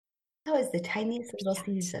That was the tiniest little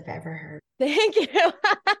sneeze I've ever heard. Thank you.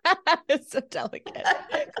 It's so delicate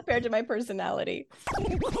compared to my personality.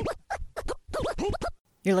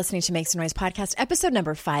 You're listening to Make Some Noise podcast, episode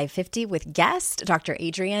number 550 with guest Dr.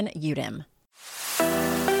 Adrienne Udem.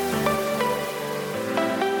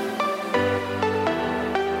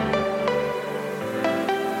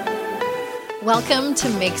 Welcome to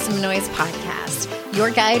Make Some Noise podcast,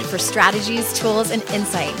 your guide for strategies, tools, and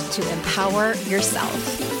insight to empower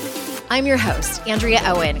yourself. I'm your host, Andrea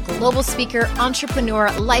Owen, global speaker,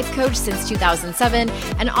 entrepreneur, life coach since 2007,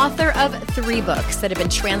 and author of 3 books that have been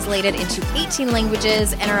translated into 18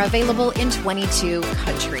 languages and are available in 22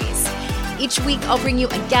 countries. Each week, I'll bring you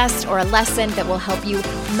a guest or a lesson that will help you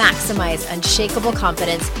maximize unshakable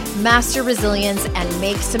confidence, master resilience, and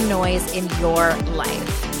make some noise in your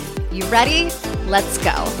life. You ready? Let's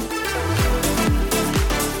go.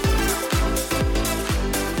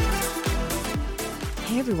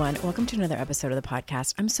 Hey everyone, welcome to another episode of the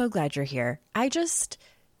podcast. I'm so glad you're here. I just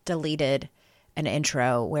deleted an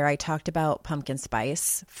intro where I talked about pumpkin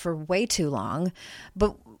spice for way too long,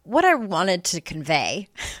 but what I wanted to convey,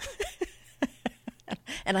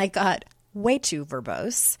 and I got way too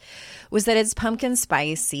verbose, was that it's pumpkin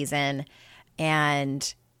spice season,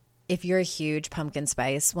 and if you're a huge pumpkin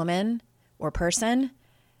spice woman or person,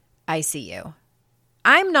 I see you.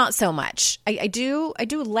 I'm not so much. I do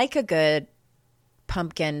like a good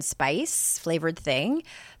pumpkin spice flavored thing,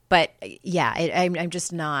 but yeah, I'm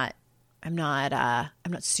just not. I'm not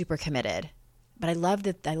super committed. But I love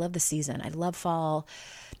the season. I love fall.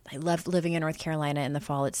 I love living in North Carolina in the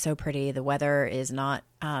fall. It's so pretty. The weather is not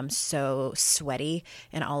so sweaty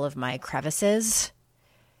in all of my crevices.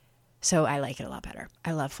 So I like it a lot better.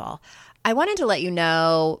 I love fall. I wanted to let you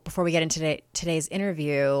know before we get into today's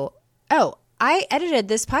interview. Oh, I edited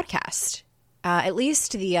this podcast. At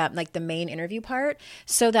least the main interview part.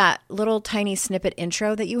 So that little tiny snippet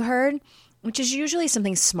intro that you heard, which is usually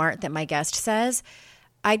something smart that my guest says,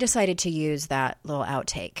 I decided to use that little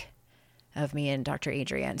outtake of me and Dr.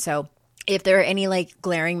 Adrienne. So if there are any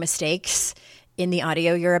glaring mistakes in the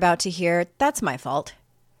audio you're about to hear, that's my fault.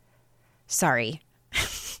 Sorry.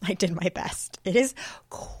 I did my best. It is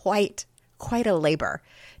quite a labor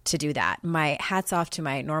to do that. My hat's off to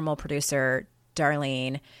my normal producer,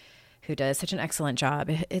 Darlene, who does such an excellent job.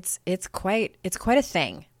 It's quite a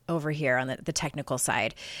thing over here on the technical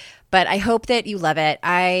side. But I hope that you love it.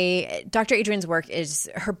 Dr. Adrienne's work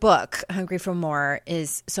her book, Hungry for More,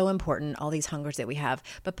 is so important, all these hungers that we have.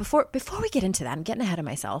 But before we get into that, I'm getting ahead of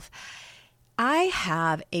myself. I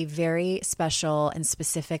have a very special and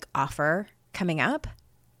specific offer coming up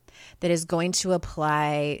that is going to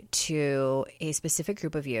apply to a specific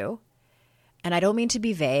group of you. And I don't mean to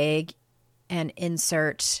be vague and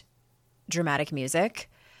insert dramatic music,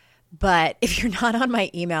 but if you're not on my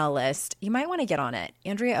email list, you might want to get on it.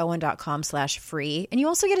 AndreaOwen.com/free. And you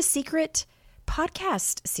also get a secret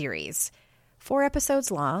podcast series, 4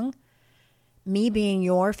 episodes long. Me being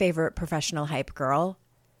your favorite professional hype girl,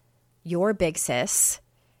 your big sis.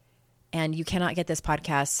 And you cannot get this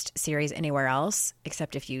podcast series anywhere else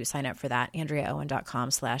except if you sign up for that,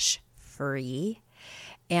 AndreaOwen.com/free.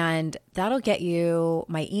 And that'll get you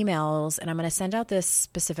my emails, and I'm going to send out this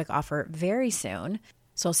specific offer very soon.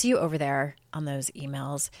 So I'll see you over there on those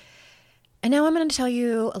emails. And now I'm going to tell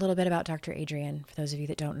you a little bit about Dr. Adrienne, for those of you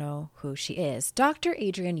that don't know who she is. Dr.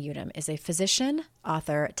 Adrienne Udem is a physician,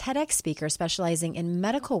 author, TEDx speaker specializing in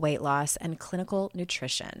medical weight loss and clinical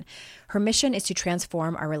nutrition. Her mission is to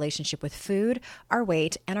transform our relationship with food, our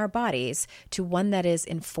weight, and our bodies to one that is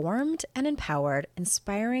informed and empowered,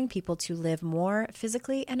 inspiring people to live more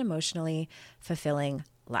physically and emotionally fulfilling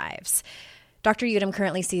lives. Dr. Udem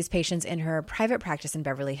currently sees patients in her private practice in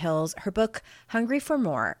Beverly Hills. Her book, Hungry for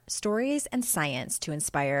More, Stories and Science to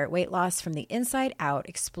Inspire Weight Loss from the Inside Out,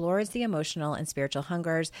 explores the emotional and spiritual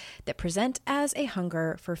hungers that present as a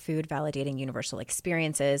hunger for food, validating universal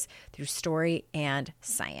experiences through story and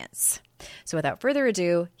science. So without further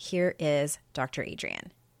ado, here is Dr.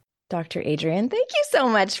 Adrienne. Dr. Adrienne, thank you so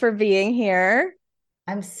much for being here.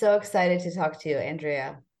 I'm so excited to talk to you,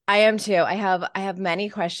 Andrea. I am too. I have many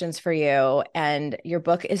questions for you, and your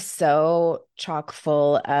book is so chock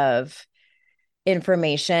full of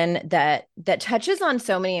information that touches on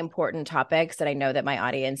so many important topics that I know that my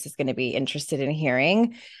audience is going to be interested in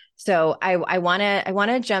hearing. So I want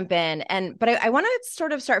to jump in, but I want to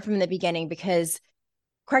sort of start from the beginning, because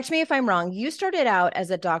correct me if I'm wrong, you started out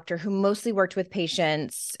as a doctor who mostly worked with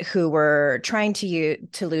patients who were trying to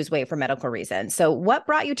lose weight for medical reasons. So what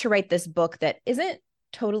brought you to write this book that isn't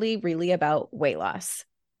totally really about weight loss?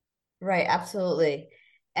 Right, absolutely.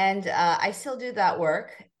 And I still do that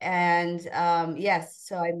work. And yes,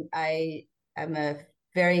 so I'm a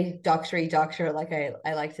very doctory doctor, like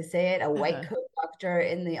I like to say it, a white Uh-huh. coat doctor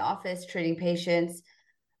in the office treating patients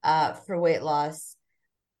for weight loss.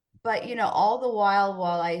 But all the while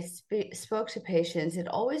I spoke to patients, it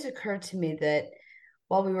always occurred to me that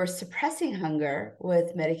while we were suppressing hunger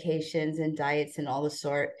with medications and diets and all the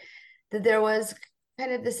sort, that there was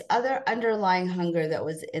kind of this other underlying hunger that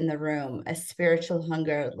was in the room, a spiritual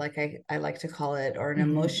hunger, like I like to call it, or an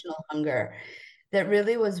Hmm. emotional hunger that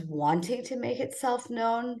really was wanting to make itself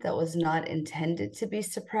known, that was not intended to be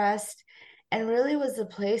suppressed, and really was a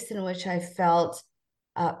place in which I felt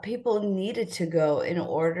people needed to go in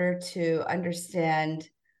order to understand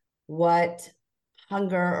what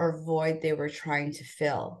hunger or void they were trying to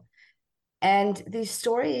fill. And these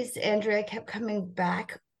stories, Andrea, kept coming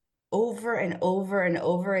back over and over and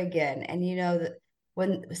over again. And that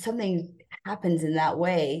when something happens in that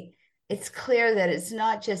way, it's clear that it's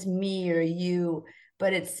not just me or you,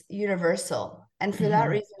 but it's universal. And for that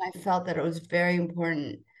Hmm. reason, I felt that it was very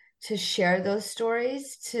important to share those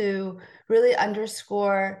stories, to really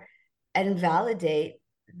underscore and validate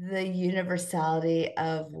the universality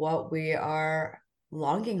of what we are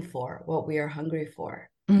longing for, what we are hungry for.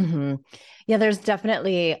 Hmm. Yeah, there's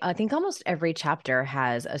definitely, I think almost every chapter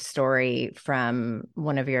has a story from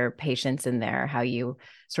one of your patients in there, how you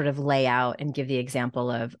sort of lay out and give the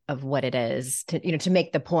example of what it is to, to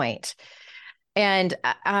make the point. And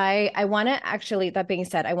I want to actually, that being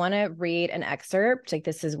said, I want to read an excerpt. Like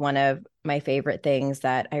this is one of my favorite things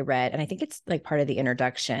that I read, and I think it's like part of the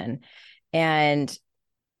introduction. And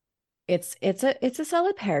it's a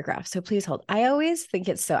solid paragraph. So please hold. I always think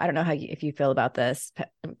it's so, I don't know if you feel about this,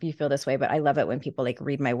 if you feel this way, but I love it when people like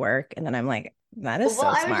read my work and then I'm like, that is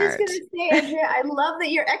Well, so I was just going smart. to say, Andrea, I love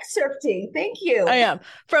that you're excerpting. Thank I you. am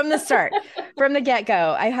from the start, from the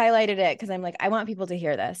get-go. I highlighted it because I'm like, I want people to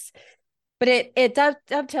hear this. But it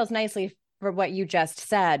dovetails nicely for what you just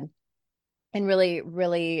said and really,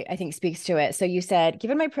 really, I think speaks to it. So you said,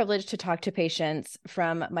 given my privilege to talk to patients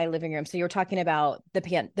from my living room. So you were talking about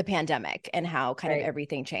the pandemic and how kind of Right,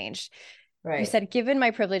 everything changed. You right. said, given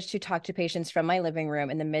my privilege to talk to patients from my living room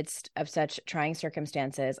in the midst of such trying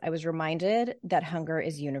circumstances, I was reminded that hunger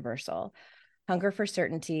is universal. Hunger for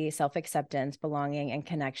certainty, self acceptance, belonging, and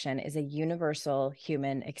connection is a universal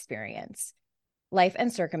human experience. Life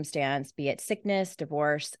and circumstance, be it sickness,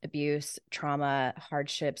 divorce, abuse, trauma,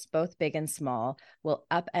 hardships, both big and small, will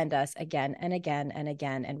upend us again and again and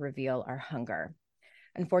again and reveal our hunger.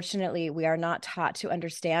 Unfortunately, we are not taught to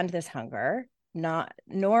understand this hunger,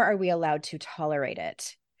 nor are we allowed to tolerate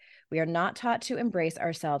it. We are not taught to embrace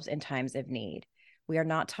ourselves in times of need. We are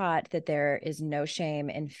not taught that there is no shame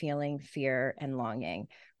in feeling fear and longing.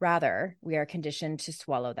 Rather, we are conditioned to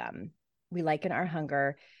swallow them. We liken our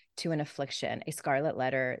hunger to an affliction, a scarlet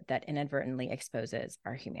letter that inadvertently exposes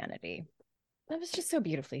our humanity. That was just so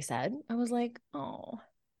beautifully said. I was like, oh,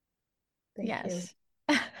 Thank you.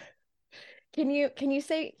 yes. Can you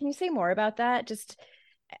say more about that? Just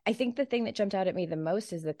I think the thing that jumped out at me the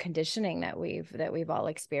most is the conditioning that we've all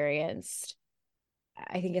experienced.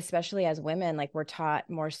 I think especially as women, like we're taught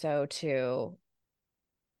more so to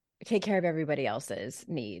take care of everybody else's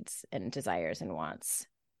needs and desires and wants.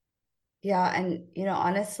 Yeah, and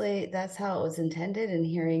honestly, that's how it was intended. And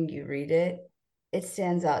hearing you read it, it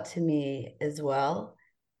stands out to me as well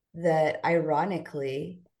that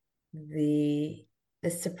ironically, the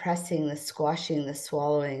the suppressing, the squashing, the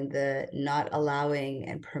swallowing, the not allowing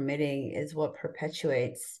and permitting is what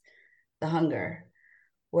perpetuates the hunger.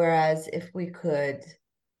 Whereas if we could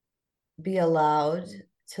be allowed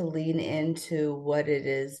to lean into what it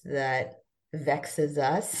is that vexes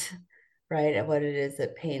us, right? And what it is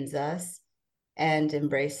that pains us and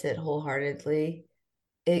embrace it wholeheartedly,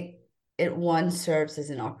 it it one serves as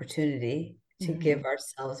an opportunity to Mm-hmm. give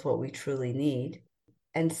ourselves what we truly need.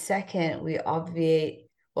 And second, we obviate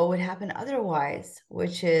what would happen otherwise,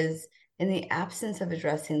 which is in the absence of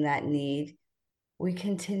addressing that need, we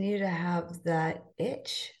continue to have that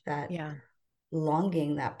itch, that Yeah.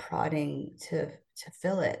 longing, that prodding to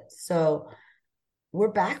fill it. So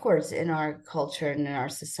we're backwards in our culture and in our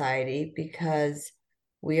society because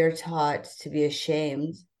we are taught to be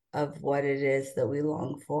ashamed of what it is that we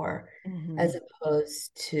long for, Mm-hmm. as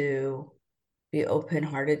opposed to be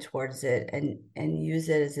open-hearted towards it and use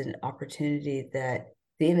it as an opportunity, that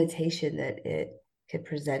the invitation that it could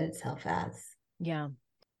present itself as. Yeah.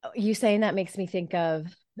 You saying that makes me think of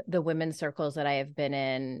the women's circles that I have been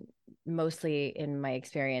in, mostly in my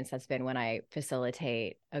experience, that's been when I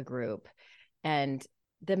facilitate a group. And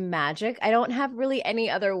the magic. I don't have really any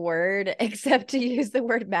other word except to use the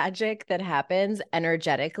word magic that happens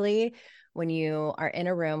energetically when you are in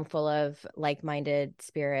a room full of like-minded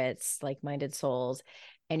spirits, like-minded souls,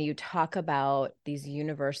 and you talk about these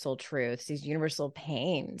universal truths, these universal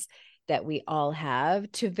pains that we all have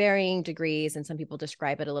to varying degrees. And some people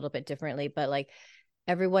describe it a little bit differently, but like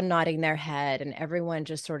everyone nodding their head and everyone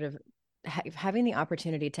just sort of having the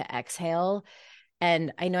opportunity to exhale.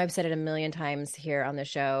 And I know I've said it a million times here on the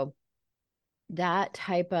show, that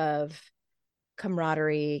type of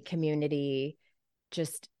camaraderie, community,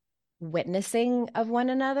 just witnessing of one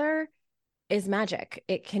another is magic.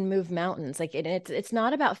 It can move mountains. Like it's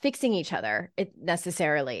not about fixing each other it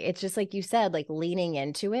necessarily. It's just like you said, like leaning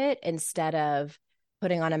into it instead of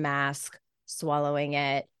putting on a mask, swallowing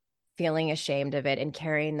it, feeling ashamed of it and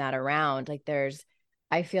carrying that around. Like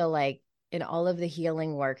I feel like in all of the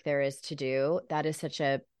healing work there is to do, that is such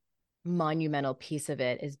a monumental piece of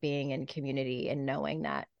it, is being in community and knowing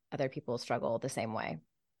that other people struggle the same way.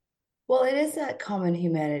 Well, it is that common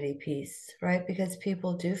humanity piece, right? Because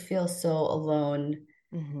people do feel so alone,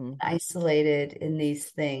 Mm-hmm. isolated in these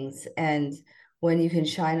things. And when you can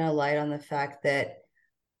shine a light on the fact that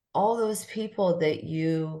all those people that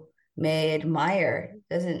you may admire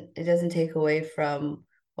doesn't take away from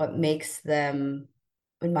what makes them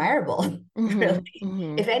admirable, Mm-hmm. really.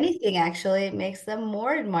 Mm-hmm. If anything, actually, it makes them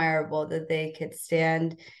more admirable that they could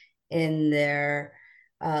stand in their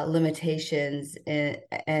limitations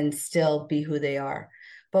and still be who they are.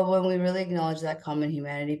 But when we really acknowledge that common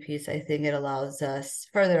humanity piece, I think it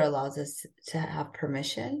further allows us to have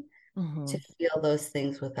permission Mm-hmm. to feel those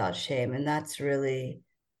things without shame. And that's really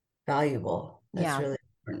valuable. That's Yeah. really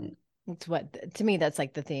important. It's what, to me, that's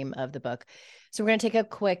like the theme of the book. So we're going to take a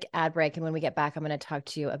quick ad break. And when we get back, I'm going to talk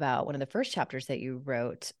to you about one of the first chapters that you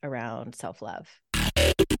wrote around self-love.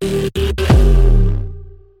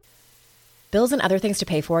 Bills and other things to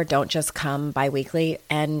pay for don't just come bi-weekly,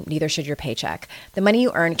 and neither should your paycheck. The money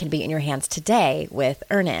you earn can be in your hands today with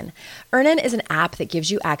Earnin. Earnin is an app that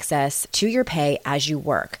gives you access to your pay as you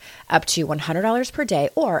work, up to $100 per day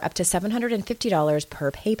or up to $750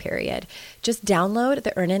 per pay period. Just download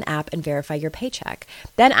the Earnin app and verify your paycheck.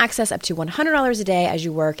 Then access up to $100 a day as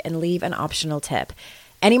you work and leave an optional tip.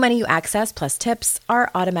 Any money you access plus tips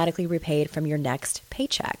are automatically repaid from your next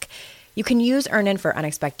paycheck. You can use Earnin for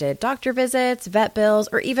unexpected doctor visits, vet bills,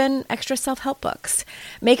 or even extra self-help books.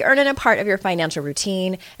 Make Earnin a part of your financial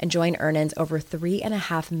routine and join Earnin's over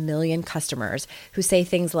 3.5 million customers who say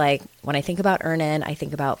things like, when I think about Earnin, I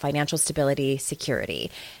think about financial stability,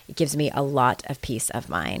 security. It gives me a lot of peace of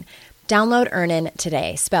mind. Download Earnin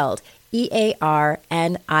today, spelled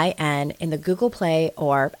EARNIN, in the Google Play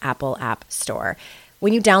or Apple App Store.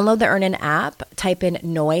 When you download the Earnin app, type in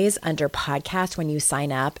Noise under podcast when you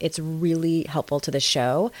sign up. It's really helpful to the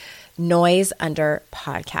show. Noise under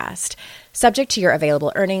podcast. Subject to your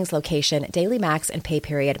available earnings, location, daily max, and pay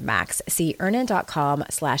period max. See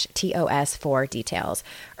earnin.com/TOS for details.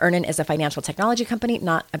 Earnin is a financial technology company,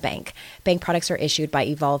 not a bank. Bank products are issued by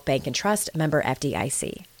Evolve Bank and Trust, member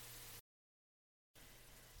FDIC.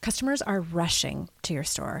 Customers are rushing to your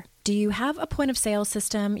store. Do you have a point of sale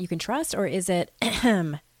system you can trust, or is it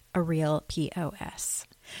a real POS?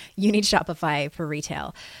 You need Shopify for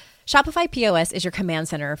retail. Shopify POS is your command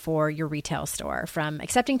center for your retail store. From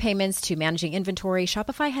accepting payments to managing inventory,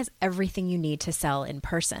 Shopify has everything you need to sell in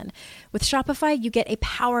person. With Shopify, you get a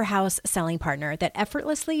powerhouse selling partner that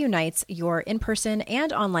effortlessly unites your in-person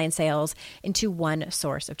and online sales into one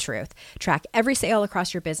source of truth. Track every sale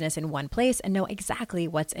across your business in one place and know exactly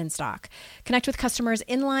what's in stock. Connect with customers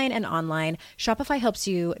inline and online. Shopify helps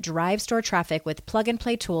you drive store traffic with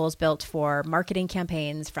plug-and-play tools built for marketing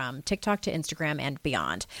campaigns from TikTok to Instagram and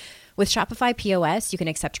beyond. With Shopify POS, you can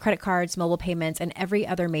accept credit cards, mobile payments, and every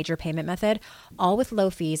other major payment method, all with low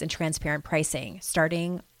fees and transparent pricing,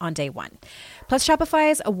 starting on day one. Plus,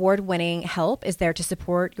 Shopify's award-winning help is there to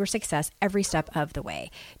support your success every step of the way.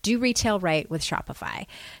 Do retail right with Shopify.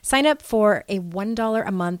 Sign up for a $1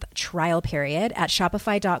 a month trial period at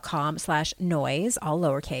shopify.com/noise, all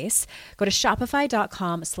lowercase. Go to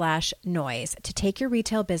shopify.com/noise to take your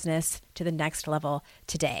retail business to the next level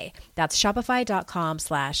today. That's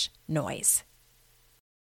shopify.com/noise.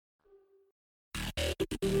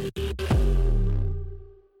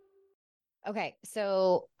 Okay,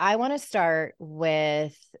 so I want to start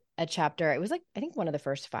with a chapter. It was like, I think one of the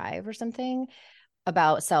first 5 or something,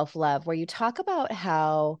 about self-love, where you talk about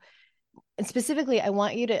how, and specifically, I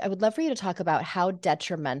would love for you to talk about how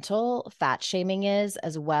detrimental fat shaming is,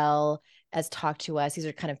 as well as talk to us. These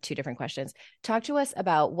are kind of 2 different questions. Talk to us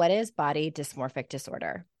about what is body dysmorphic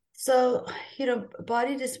disorder. So,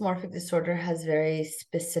 body dysmorphic disorder has very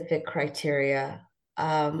specific criteria.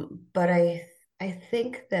 But I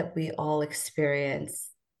think that we all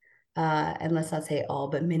experience, and let's not say all,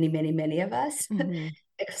 but many, many, many of us Mm-hmm.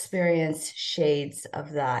 experience shades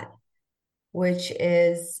of that, which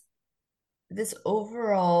is this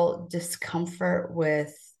overall discomfort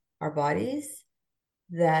with our bodies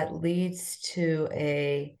that leads to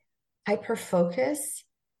a hyper focus,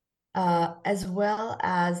 as well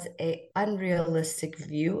as a unrealistic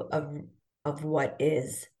view of what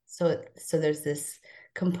is. So there's this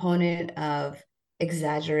component of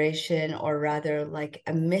exaggeration, or rather like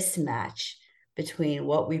a mismatch between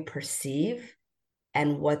what we perceive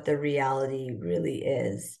and what the reality really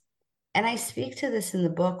is. And I speak to this in the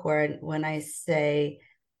book where when I say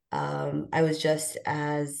I was just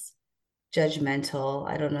as judgmental.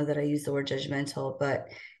 I don't know that I use the word judgmental, but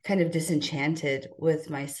kind of disenchanted with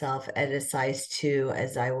myself at a size 2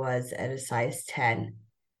 as I was at a size 10,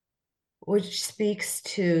 which speaks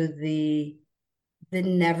to the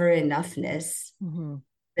never enoughness Mm-hmm.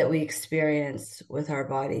 that we experience with our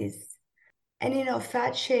bodies. And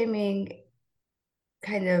fat shaming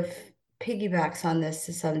kind of piggybacks on this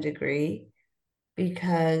to some degree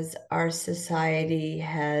because our society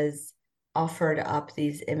has offered up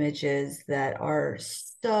these images that are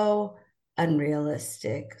so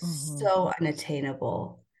unrealistic, Mm-hmm. so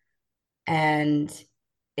unattainable. And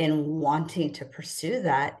in wanting to pursue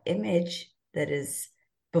that image that is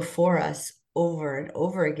before us over and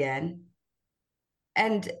over again,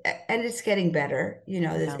 and it's getting better. This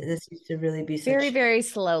Yeah. this used to really be Very, such very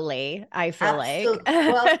slowly, I feel like. absolute,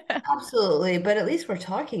 well, absolutely, but at least we're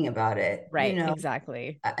talking about it. Right,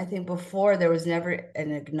 exactly. I think before there was never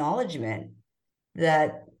an acknowledgement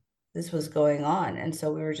that this was going on. And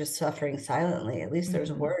so we were just suffering silently. At least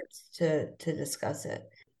there's Mm-hmm. words to discuss it.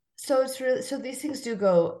 So it's really, so these things do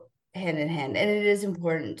go hand in hand. And it is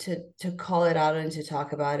important to call it out and to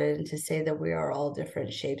talk about it and to say that we are all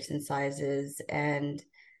different shapes and sizes, and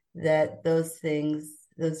that those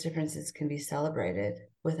differences can be celebrated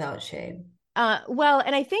without shame. Well,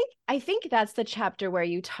 and I think that's the chapter where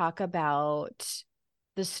you talk about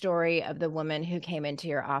the story of the woman who came into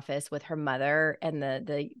your office with her mother, and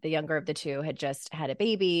the younger of the two had just had a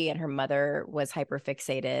baby, and her mother was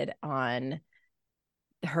hyperfixated on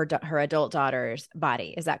her adult daughter's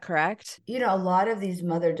body. Is that correct? A lot of these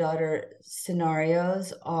mother-daughter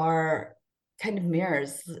scenarios are kind of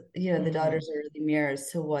mirrors. The Mm-hmm. daughters are really mirrors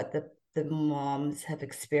to what the moms have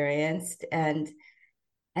experienced. And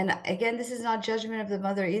again, this is not judgment of the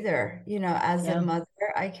mother either. As a Yeah. mother,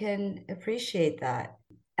 I can appreciate that.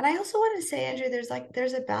 And I also want to say, Andrew,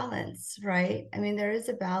 there's a balance, right? I mean, there is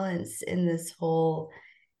a balance in this whole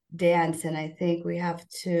dance, and I think we have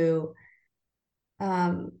to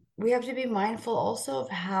be mindful also of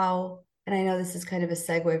how, and I know this is kind of a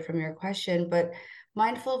segue from your question, but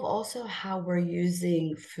mindful of also how we're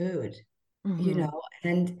using food, you Mm-hmm. know,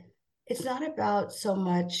 and it's not about so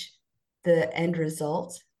much the end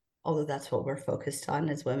result, although that's what we're focused on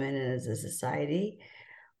as women and as a society,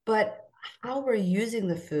 but how we're using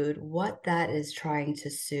the food, what that is trying to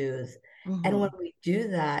soothe. And when Mm-hmm. we do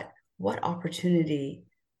that, what opportunity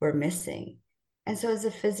we're missing. And so, as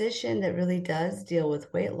a physician that really does deal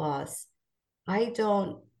with weight loss, I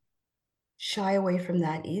don't shy away from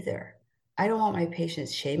that either. I don't want my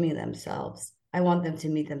patients shaming themselves. I want them to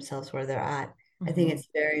meet themselves where they're at. I think Mm-hmm. it's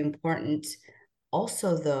very important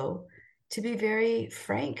also, though, to be very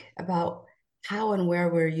frank about how and where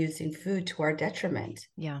we're using food to our detriment,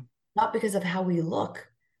 Yeah. not because of how we look,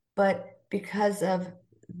 but because of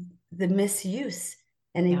the misuse.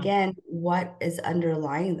 And Yeah. again, what is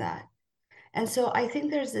underlying that? And so I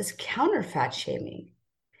think there's this counter fat shaming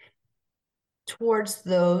towards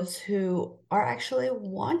those who are actually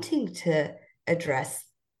wanting to address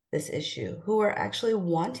this issue, who are actually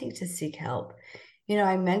wanting to seek help.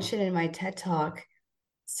 I mentioned in my TED talk,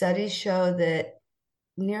 studies show that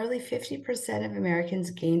nearly 50% of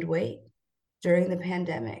Americans gained weight during the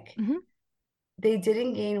pandemic. Mm-hmm. They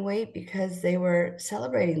didn't gain weight because they were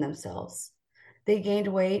celebrating themselves. They gained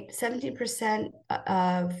weight. 17%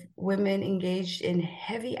 of women engaged in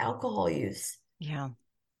heavy alcohol use Yeah.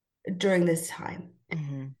 during this time.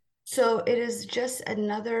 Mm-hmm. So it is just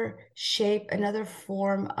another shape, another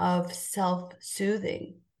form of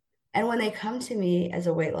self-soothing. And when they come to me as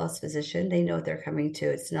a weight loss physician, they know what they're coming to.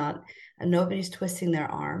 It's not, nobody's twisting their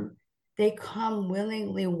arm. They come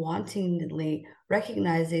willingly, wantingly,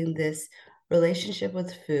 recognizing this relationship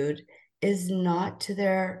with food is not to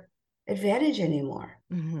their advantage anymore,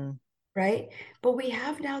 Mm-hmm. right? But we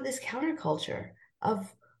have now this counterculture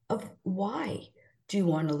of why do you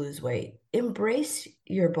want to lose weight? Embrace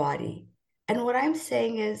your body. And what I'm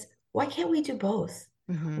saying is, why can't we do both?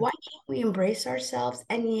 Mm-hmm. Why can't we embrace ourselves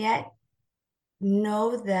and yet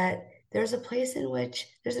know that there's a place in which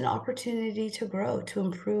there's an opportunity to grow, to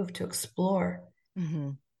improve, to explore?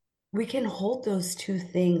 Mm-hmm. We can hold those two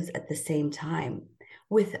things at the same time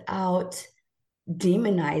without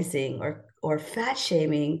demonizing or fat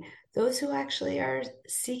shaming those who actually are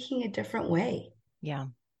seeking a different way. Yeah.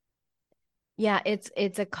 Yeah,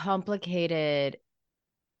 it's a complicated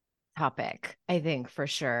topic, I think, for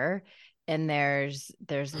sure. And there's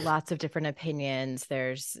lots of different opinions.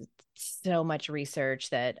 There's so much research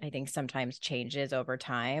that I think sometimes changes over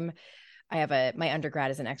time. I have my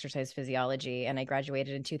undergrad is in exercise physiology, and I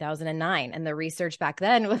graduated in 2009, and the research back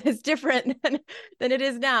then was different than it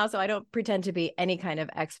is now. So I don't pretend to be any kind of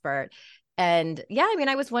expert. And yeah, I mean,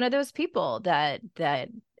 I was one of those people that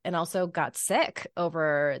and also got sick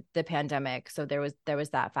over the pandemic. So there was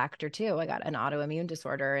that factor too. I got an autoimmune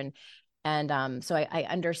disorder, and so I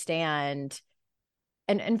understand.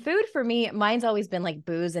 And food for me, mine's always been like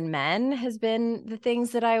booze and men has been the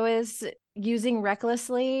things that I was using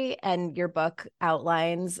recklessly. And your book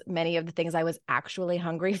outlines many of the things I was actually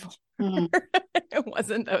hungry for. Mm. It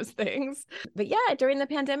wasn't those things. But yeah, during the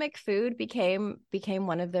pandemic, food became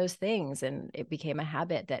one of those things. And it became a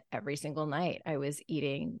habit that every single night I was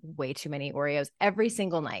eating way too many Oreos every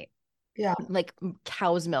single night, Yeah. like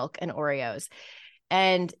cow's milk and Oreos.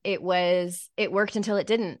 And it worked until it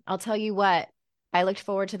didn't. I'll tell you what, I looked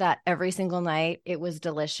forward to that every single night. It was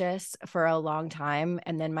delicious for a long time.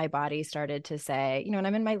 And then my body started to say, and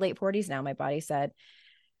I'm in my late 40s now, my body said,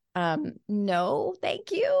 no,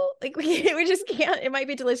 thank you. Like we just can't, it might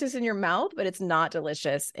be delicious in your mouth, but it's not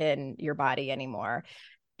delicious in your body anymore.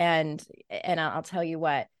 And I'll tell you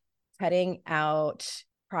what, cutting out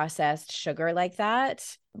processed sugar like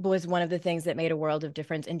that was one of the things that made a world of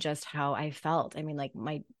difference in just how I felt. I mean, like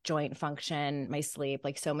my joint function, my sleep,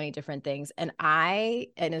 like so many different things. And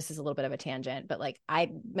this is a little bit of a tangent, but like part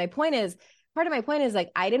of my point is like,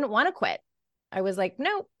 I didn't want to quit. I was like,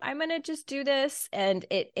 no, I'm going to just do this. And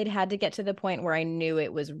it had to get to the point where I knew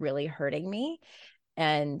it was really hurting me.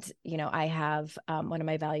 And I have one of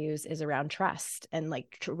my values is around trust and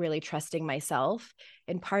like really trusting myself,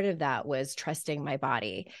 and part of that was trusting my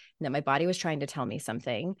body, and that my body was trying to tell me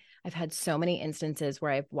something. I've had so many instances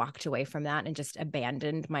where I've walked away from that and just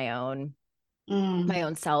abandoned my Mm.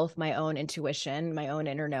 own self, my own intuition, my own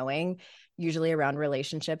inner knowing, usually around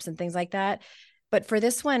relationships and things like that. But for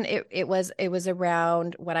this one, it was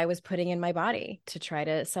around what I was putting in my body to try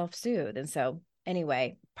to self-soothe. And so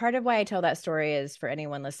anyway, part of why I tell that story is for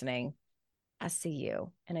anyone listening, I see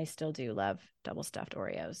you, and I still do love double stuffed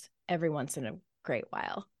Oreos every once in a great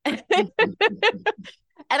while.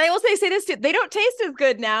 And I will say this too, they don't taste as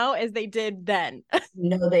good now as they did then.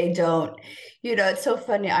 No, they don't. It's so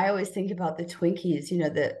funny. I always think about the Twinkies,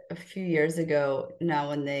 that a few years ago now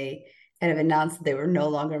when they kind of announced that they were no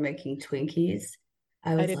longer making Twinkies,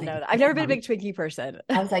 I I was didn't like, know that. I've never been a damn. big Twinkie person.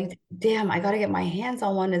 I was like, damn, I got to get my hands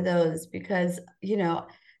on one of those because,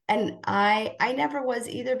 and I never was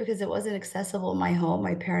either because it wasn't accessible in my home.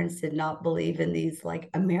 My parents did not believe in these like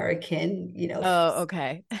American, Oh,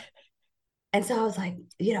 okay. and so I was like,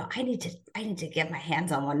 I need to get my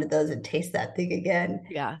hands on one of those and taste that thing again.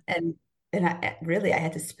 Yeah. And I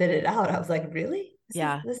had to spit it out. I was like, really? This is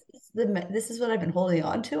Yeah. this is this is what I've been holding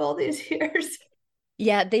on to all these years.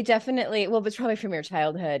 Yeah, they definitely, well, it's probably from your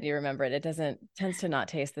childhood. You remember it. It doesn't tends to not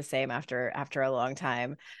taste the same after a long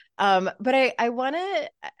time. But I want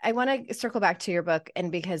to circle back to your book,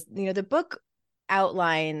 and because the book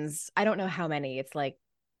outlines, I don't know how many, it's like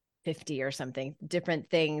 50 or something different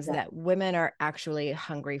things Yeah. that women are actually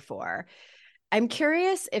hungry for. I'm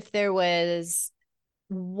curious if there was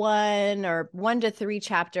one to three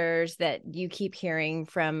chapters that you keep hearing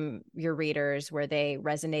from your readers where they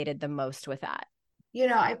resonated the most with that.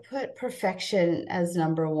 I put perfection as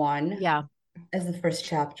number one, Yeah. as the first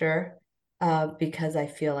chapter, because I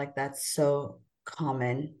feel like that's so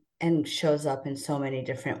common and shows up in so many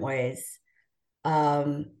different ways.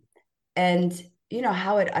 Um, and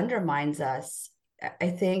how it undermines us. I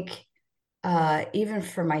think even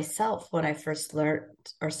for myself, when I first learned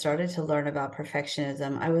or started to learn about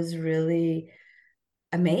perfectionism, I was really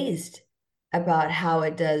amazed about how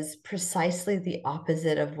it does precisely the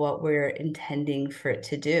opposite of what we're intending for it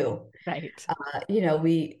to do. Right.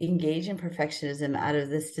 We engage in perfectionism out of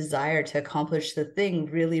this desire to accomplish the thing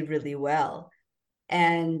really, really well.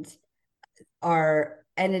 And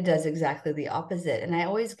it does exactly the opposite. And I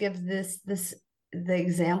always give the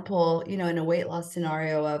example, in a weight loss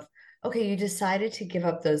scenario of, okay, you decided to give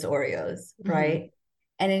up those Oreos, Mm-hmm. right?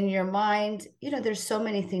 And in your mind, there's so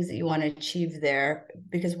many things that you want to achieve there,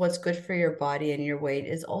 because what's good for your body and your weight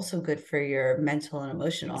is also good for your mental and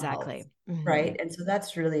emotional health, Exactly. Mm-hmm. right? And so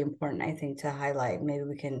that's really important, I think, to highlight. Maybe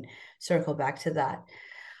we can circle back to that.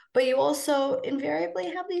 But you also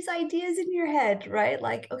invariably have these ideas in your head, right?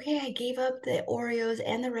 Like, okay, I gave up the Oreos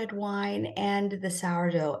and the red wine and the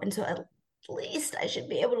sourdough. And so at least I should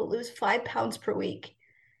be able to lose 5 pounds per week.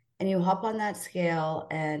 And you hop on that scale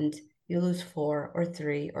and you lose 4 or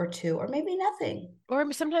 3 or 2 or maybe nothing.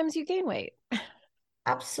 Or sometimes you gain weight.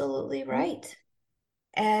 Absolutely Mhm. right.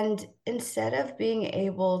 And instead of being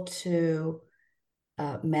able to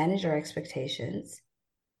manage our expectations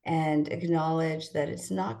and acknowledge that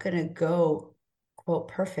it's not going to go, quote,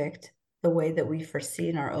 perfect the way that we foresee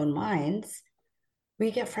in our own minds,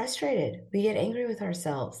 we get frustrated. We get angry with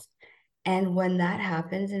ourselves. And when that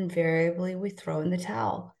happens, invariably we throw in the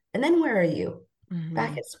towel. And then where are you? Back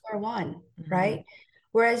Mm-hmm. at square one, Mm-hmm. right?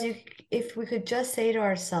 Whereas if we could just say to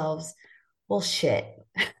ourselves, well, shit,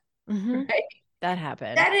 Mm-hmm. right? That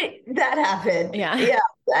happened. That happened. Yeah. Yeah,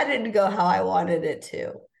 that didn't go how I wanted it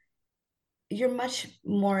to. You're much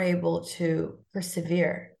more able to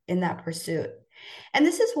persevere in that pursuit. And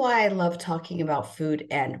this is why I love talking about food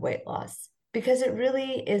and weight loss, because it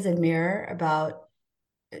really is a mirror about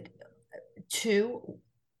two,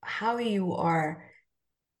 how you are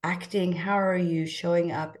acting, how are you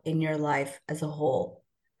showing up in your life as a whole.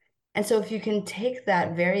 And so if you can take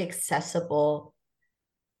that very accessible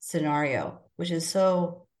scenario, which is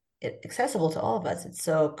so accessible to all of us, it's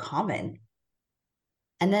so common,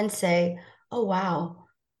 and then say, oh, wow,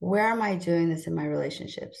 where am I doing this in my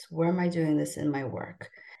relationships? Where am I doing this in my work?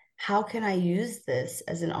 How can I use this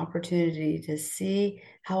as an opportunity to see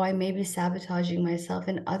how I may be sabotaging myself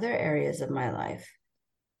in other areas of my life?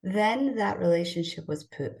 Then that relationship with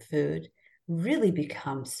food really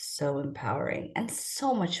becomes so empowering and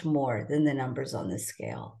so much more than the numbers on the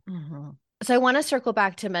scale. Mm-hmm. So I want to circle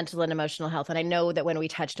back to mental and emotional health. And I know that when we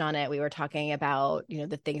touched on it, we were talking about,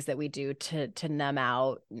 the things that we do to numb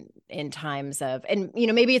out in times of, and,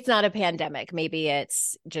 maybe it's not a pandemic. Maybe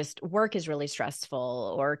it's just work is really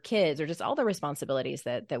stressful, or kids, or just all the responsibilities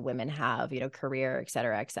that women have, career, et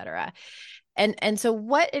cetera, et cetera. And so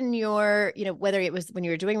what in your, whether it was when you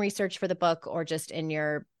were doing research for the book or just in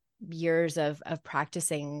your years of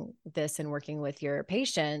practicing this and working with your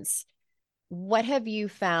patients, what have you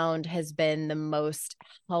found has been the most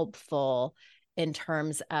helpful in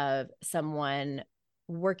terms of someone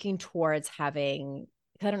working towards having,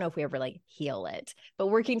 I don't know if we ever like heal it, but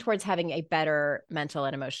working towards having a better mental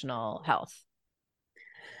and emotional health?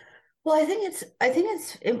 Well, I think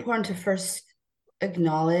it's important to first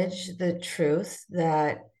acknowledge the truth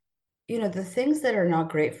that the things that are not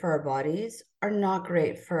great for our bodies are not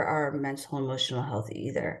great for our mental and emotional health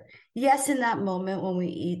either. Yes, in that moment when we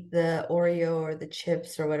eat the Oreo or the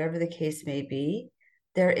chips or whatever the case may be,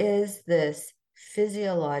 there is this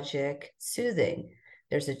physiologic soothing.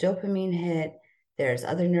 There's a dopamine hit, there's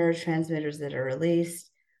other neurotransmitters that are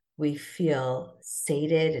released. We feel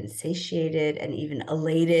sated and satiated and even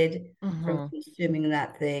elated from Mm-hmm. consuming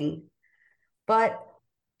that thing. But,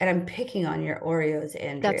 and I'm picking on your Oreos, That's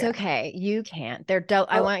Andrea. okay. You can't. I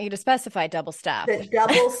Oh, want you to specify double the stuffed.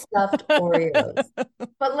 double stuffed Oreos.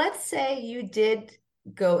 But let's say you did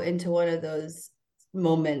go into one of those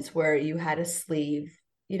moments where you had a sleeve.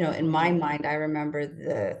 In my Mm-hmm. mind, I remember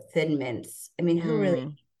the Thin Mints. I mean, who really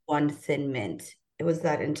Mm. won Thin Mint? It was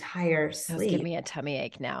that entire Those give sleeve. me a tummy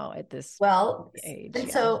ache now at this Well, age. and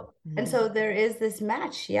Yeah. so and Mm-hmm. so there is this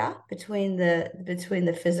match, yeah, between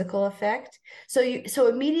the physical effect. So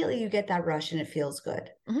immediately you get that rush and it feels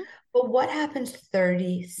good. Mm-hmm. But what happens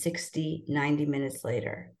 30, 60, 90 minutes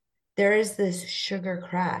later? There is this sugar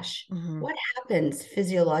crash. Mm-hmm. What happens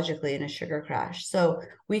physiologically in a sugar crash? So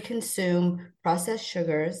we consume processed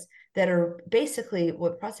sugars that are basically,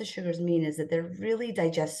 what processed sugars mean is that they're really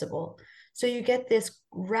digestible. So you get this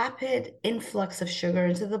rapid influx of sugar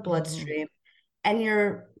into the Mm-hmm. bloodstream, and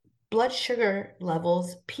your blood sugar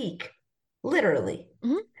levels peak, literally.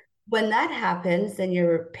 Mm-hmm. When that happens, then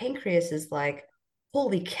your pancreas is like,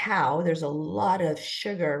 holy cow, there's a lot of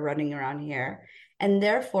sugar running around here, and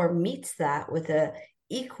therefore meets that with a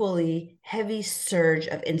equally heavy surge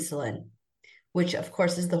of insulin, which of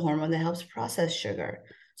course is the hormone that helps process sugar.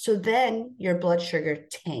 So then your blood sugar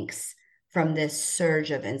tanks from this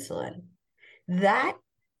surge of insulin. That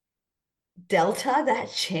delta,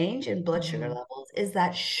 that change in blood sugar Mm-hmm. levels, is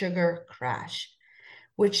that sugar crash,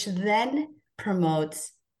 which then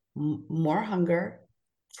promotes more hunger,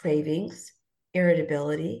 cravings,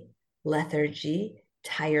 irritability, lethargy,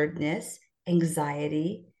 tiredness,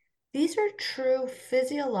 anxiety. These are true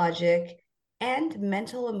physiologic and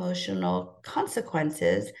mental emotional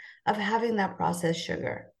consequences of having that processed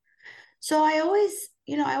sugar. So I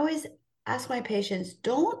always ask my patients,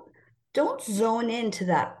 don't zone into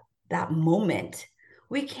that moment.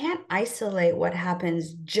 We can't isolate what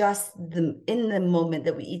happens just in the moment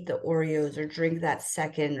that we eat the Oreos or drink that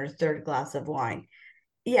second or third glass of wine.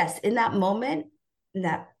 Yes, in that moment,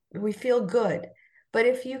 that we feel good. But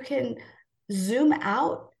if you can zoom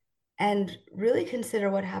out and really consider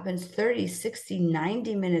what happens 30, 60,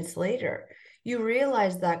 90 minutes later, you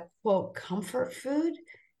realize that quote comfort food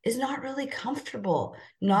is not really comfortable,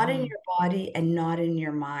 not in Mhm. your body and not in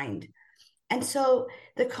your mind. And so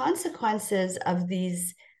the consequences of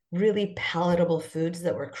these really palatable foods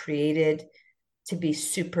that were created to be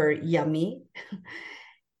super yummy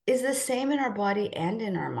is the same in our body and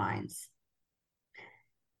in our minds.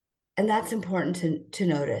 And that's important to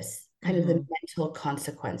notice, kind of the Mhm. mental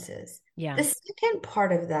consequences. Yeah. The second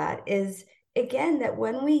part of that is, again, that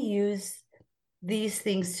when we use these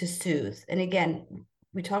things to soothe, and again,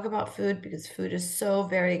 we talk about food because food is so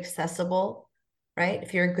very accessible, right?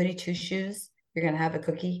 If you're a goody two shoes, you're going to have a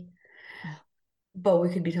cookie. But we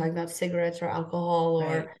could be talking about cigarettes or alcohol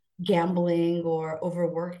Right. or gambling or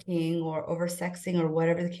overworking or oversexing or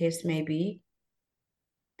whatever the case may be.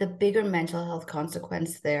 The bigger mental health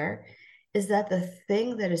consequence there is that the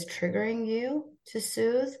thing that is triggering you to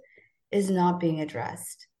soothe is not being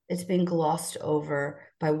addressed. It's being glossed over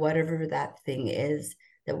by whatever that thing is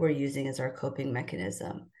that we're using as our coping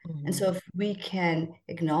mechanism. And Mhm. so if we can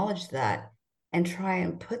acknowledge that and try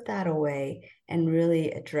and put that away and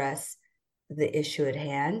really address the issue at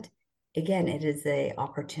hand, again, it is a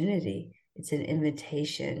opportunity. It's an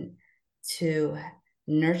invitation to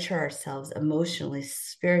nurture ourselves emotionally,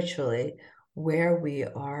 spiritually, where we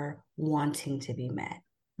are wanting to be met.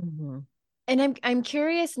 Mhm. And I'm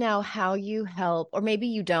curious now how you help, or maybe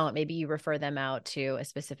you don't, maybe you refer them out to a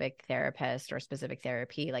specific therapist or specific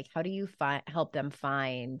therapy. Like, how do you help them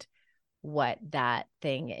find what that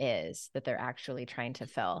thing is that they're actually trying to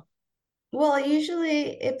fill? Well,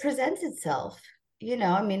 usually it presents itself.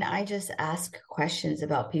 I mean, I just ask questions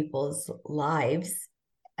about people's lives.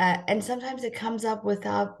 And sometimes it comes up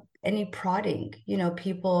without any prodding.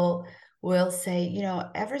 People will say,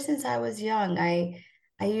 ever since I was young, I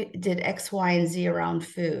did X, Y, and Z around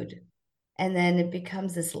food. And then it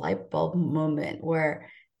becomes this light bulb moment where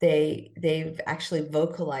they've actually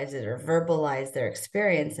vocalized it or verbalized their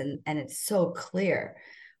experience, and it's so clear.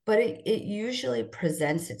 But it usually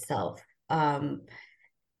presents itself.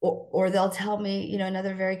 Or they'll tell me,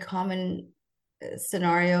 another very common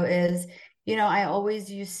scenario is, I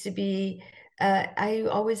always used to be, I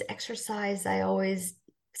always exercised, I always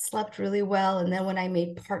slept really well. And then when I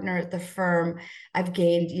made partner at the firm, I've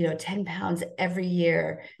gained, 10 pounds every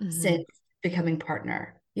year Hmm. since becoming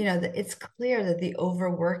partner. It's clear that the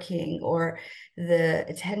overworking or the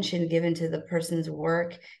attention given to the person's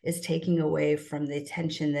work is taking away from the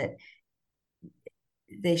attention that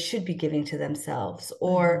they should be giving to themselves.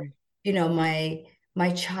 Or, Hmm.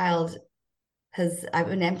 my child I'm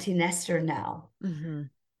an empty nester now, Hmm.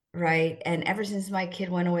 right? And ever since my kid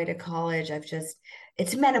went away to college,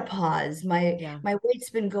 it's menopause. My Yeah. my weight's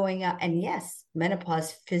been going up. And yes,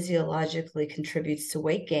 menopause physiologically contributes to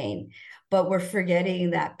weight gain, but we're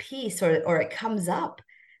forgetting that piece, or it comes up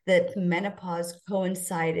that menopause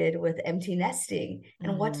coincided with empty nesting.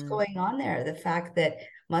 And what's Hmm. going on there? The fact that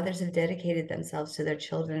mothers have dedicated themselves to their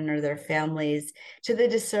children or their families to the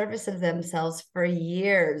disservice of themselves for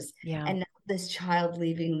years. Yeah. And now this child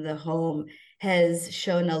leaving the home has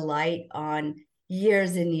shown a light on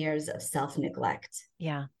years and years of self neglect.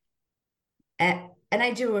 Yeah. And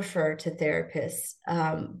I do refer to therapists,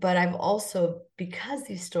 but I've also, because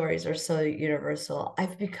these stories are so universal,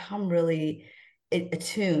 I've become really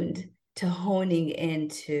attuned to honing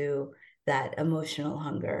into that emotional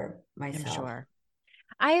hunger I'm myself. sure.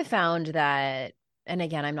 I have found that, and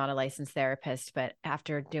again, I'm not a licensed therapist, but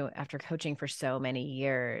after coaching for so many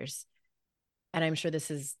years, and I'm sure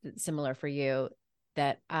this is similar for you,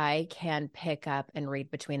 that I can pick up and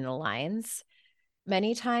read between the lines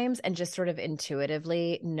many times and just sort of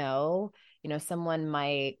intuitively know, someone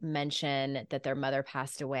might mention that their mother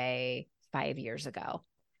passed away 5 years ago.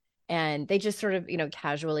 And they just sort of,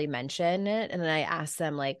 casually mention it. And then I ask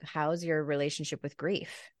them, like, how's your relationship with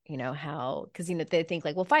grief? How, because, they think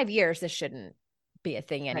like, well, 5 years, this shouldn't be a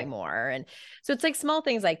thing Right. anymore. And so it's like small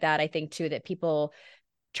things like that, I think, too, that people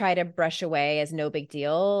try to brush away as no big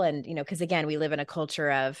deal. And, because again, we live in a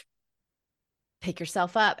culture of pick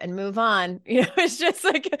yourself up and move on. It's just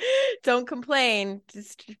like, don't complain,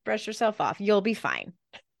 just brush yourself off. You'll be fine.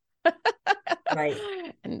 Right.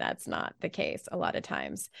 And that's not the case a lot of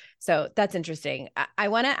times. So that's interesting. I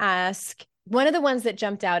want to ask one of the ones that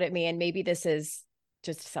jumped out at me, and maybe this is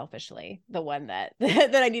just selfishly the one that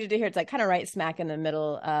that I needed to hear. It's like kind of right smack in the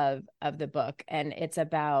middle of the book, and it's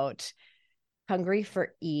about hungry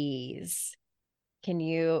for ease. Can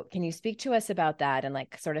you speak to us about that and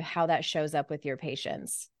like sort of how that shows up with your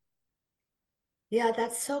patients? Yeah,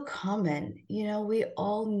 that's so common. We are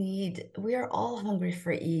all hungry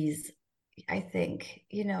for ease, I think,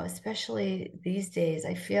 especially these days.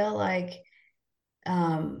 I feel like,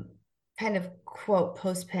 um, kind of quote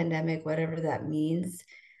post-pandemic, whatever that means,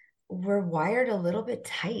 we're wired a little bit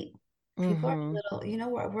tight. People are a Mm-hmm.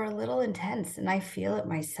 little, we're a little intense, and I feel it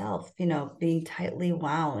myself, being tightly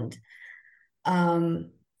wound.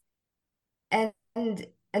 Um, and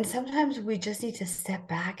sometimes we just need to step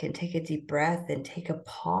back and take a deep breath and take a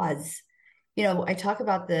pause. I talk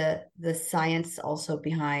about the science also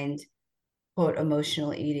behind quote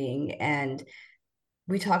emotional eating, and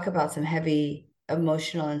we talk about some heavy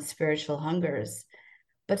emotional and spiritual hungers,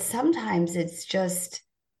 but sometimes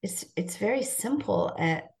it's very simple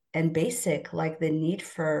and basic, like the need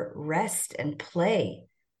for rest and play.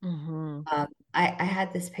 Mm-hmm. I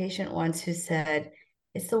had this patient once who said,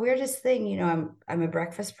 it's the weirdest thing, I'm a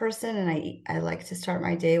breakfast person, and I like to start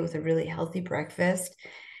my day with a really healthy breakfast.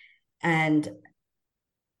 And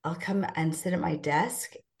I'll come and sit at my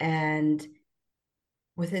desk, and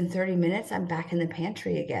within 30 minutes I'm back in the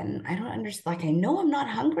pantry again. I don't understand. Like, I know I'm not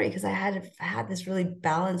hungry because I had this really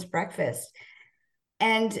balanced breakfast.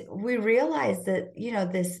 And we realized that,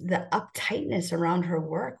 the uptightness around her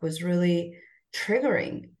work was really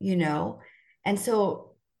triggering. And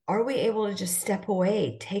so, are we able to just step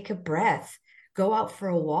away, take a breath, go out for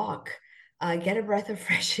a walk, get a breath of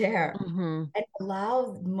fresh air, Mm-hmm. and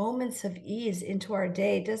allow moments of ease into our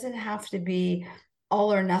day? It doesn't have to be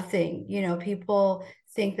all or nothing. People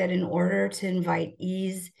think that in order to invite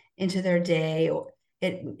ease into their day,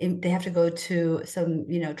 they have to go to some,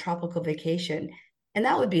 tropical vacation. And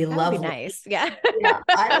that would be That would be lovely. nice. Yeah. Yeah,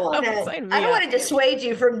 I don't want to Sign I me don't up. want to dissuade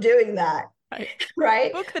you from doing that, Right.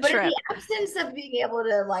 right? Book the But in the trip. absence of being able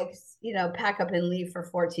to, like, pack up and leave for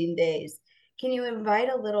 14 days, can you invite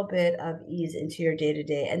a little bit of ease into your day to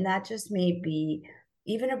day? And that just may be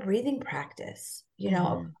even a breathing practice, Mm-hmm.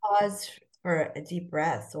 a pause for a deep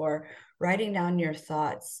breath, or writing down your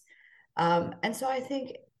thoughts. And so I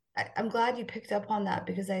think I'm glad you picked up on that,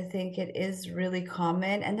 because I think it is really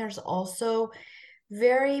common. And there's also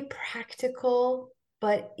very practical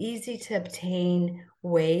but easy to obtain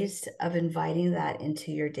ways of inviting that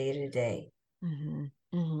into your day to day. Mm-hmm.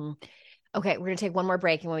 Mm-hmm. Okay, we're gonna take one more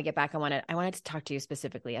break, and when we get back, I wanted to talk to you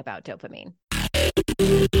specifically about dopamine.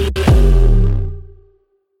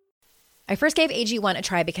 I first gave AG1 a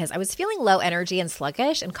try because I was feeling low energy and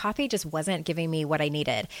sluggish, and coffee just wasn't giving me what I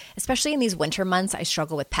needed. Especially in these winter months, I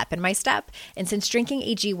struggle with pep in my step. And since drinking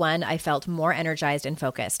AG1, I felt more energized and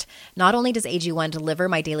focused. Not only does AG1 deliver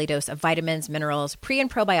my daily dose of vitamins, minerals, pre and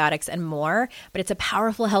probiotics, and more, but it's a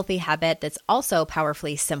powerful, healthy habit that's also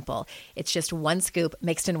powerfully simple. It's just one scoop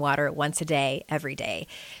mixed in water once a day, every day.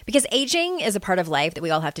 Because aging is a part of life that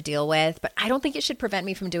we all have to deal with, but I don't think it should prevent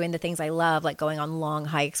me from doing the things I love, like going on long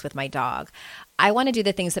hikes with my dog. I want to do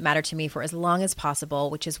the things that matter to me for as long as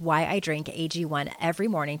possible, which is why I drink AG1 every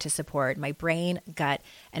morning to support my brain, gut,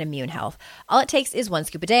 and immune health. All it takes is one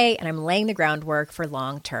scoop a day, and I'm laying the groundwork for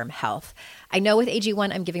long-term health. I know with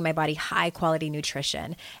AG1, I'm giving my body high-quality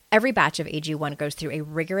nutrition. Every batch of AG1 goes through a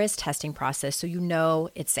rigorous testing process, so you know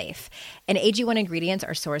it's safe. And AG1 ingredients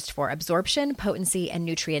are sourced for absorption, potency, and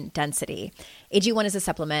nutrient density. AG1 is a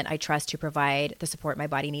supplement I trust to provide the support my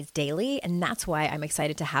body needs daily, and that's why I'm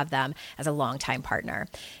excited to have them as a longtime partner.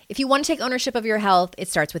 If you want to take ownership of your health, it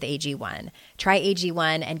starts with AG1. Try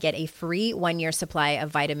AG1 and get a free 1-year supply of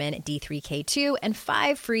vitamin D3K2 and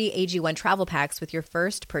 5 free AG1 travel packs with your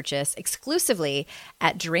first purchase exclusively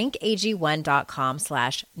at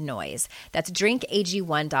drinkag1.com/noise. That's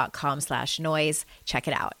drinkag1.com/noise. Check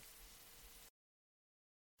it out.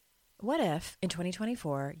 What if in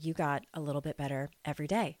 2024 you got a little bit better every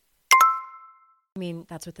day? I mean,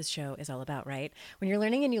 that's what this show is all about, right? When you're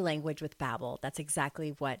learning a new language with Babbel, that's exactly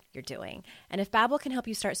what you're doing. And if Babbel can help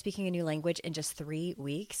you start speaking a new language in just 3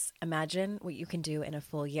 weeks, imagine what you can do in a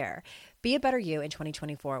full year. Be a better you in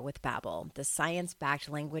 2024 with Babbel, the science-backed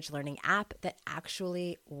language learning app that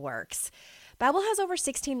actually works. Babbel has over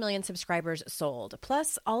 16 million subscribers sold.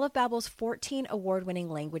 Plus, all of Babbel's 14 award-winning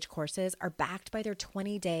language courses are backed by their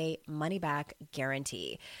 20-day money-back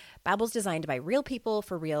guarantee. Babbel's designed by real people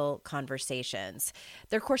for real conversations.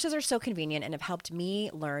 Their courses are so convenient and have helped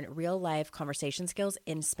me learn real-life conversation skills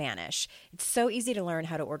in Spanish. It's so easy to learn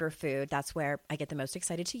how to order food. That's where I get the most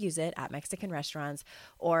excited to use it, at Mexican restaurants,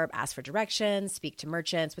 or ask for directions, speak to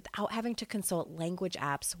merchants without having to consult language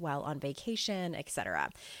apps while on vacation, etc.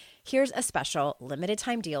 Here's a special limited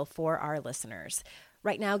time deal for our listeners.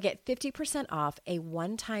 Right now, get 50% off a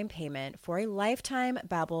one-time payment for a lifetime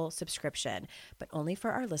Babbel subscription, but only for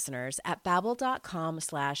our listeners at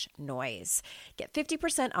babbel.com/noise. Get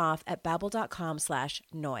 50% off at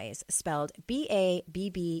babbel.com/noise, spelled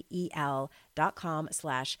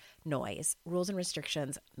BABBEL.com/noise. Rules and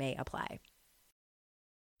restrictions may apply.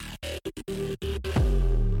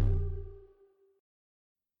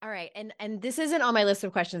 All right. And this isn't on my list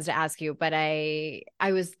of questions to ask you, but I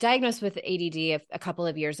was diagnosed with ADD a couple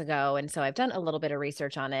of years ago. And so I've done a little bit of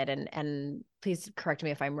research on it, and please correct me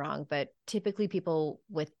if I'm wrong, but typically people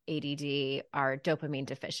with ADD are dopamine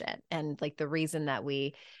deficient. And like the reason that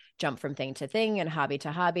we jump from thing to thing and hobby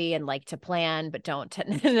to hobby and like to plan, but don't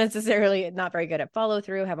necessarily, not very good at follow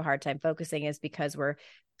through, have a hard time focusing, is because we're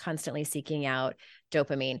constantly seeking out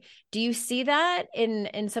dopamine. Do you see that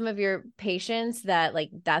in some of your patients, that like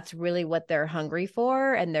that's really what they're hungry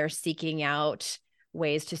for and they're seeking out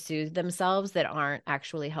ways to soothe themselves that aren't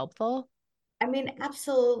actually helpful? I mean,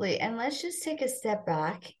 absolutely. And let's just take a step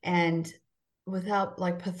back and without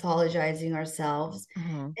like pathologizing ourselves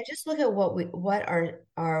Mm-hmm. and just look at what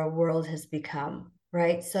our world has become,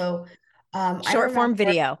 right? So I Short remember, form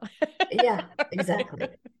video. yeah, exactly.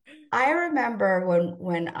 I remember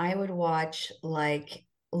when I would watch like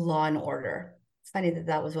Law and Order. It's funny that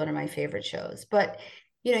that was one of my favorite shows, but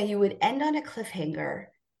you know, you would end on a cliffhanger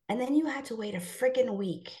and then you had to wait a freaking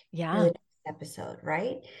week for the Yeah. next episode,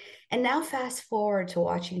 right? And now fast forward to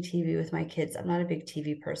watching TV with my kids. I'm not a big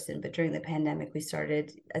TV person, but during the pandemic, we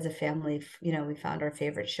started as a family, you know, we found our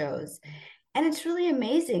favorite shows. And it's really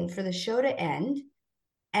amazing for the show to end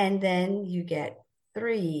and then you get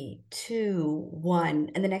three, two, one,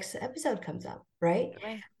 and the next episode comes up, right?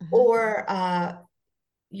 Right. Mm-hmm. Or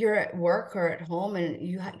you're at work or at home and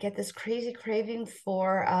you get this crazy craving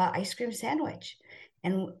for ice cream sandwich.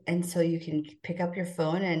 And so you can pick up your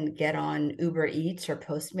phone and get on Uber Eats or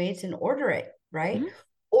Postmates and order it, right? Mm-hmm.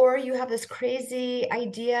 Or you have this crazy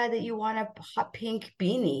idea that you want a hot pink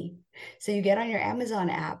beanie. So you get on your Amazon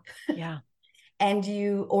app Yeah. and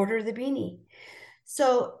you order the beanie.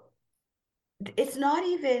 So it's not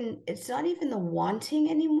even the wanting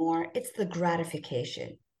anymore, it's the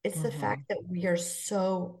gratification. It's the Mm-hmm. fact that we are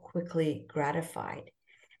so quickly gratified.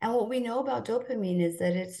 And what we know about dopamine is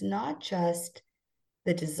that it's not just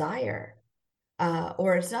the desire,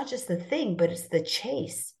 or it's not just the thing, but it's the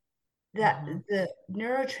chase. That Mm-hmm. the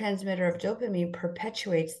neurotransmitter of dopamine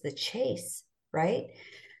perpetuates the chase, right?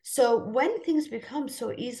 So when things become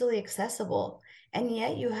so easily accessible, and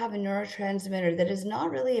yet you have a neurotransmitter that is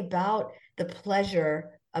not really about the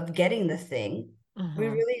pleasure of getting the thing. We Mm-hmm.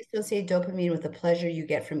 really associate dopamine with the pleasure you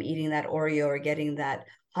get from eating that Oreo or getting that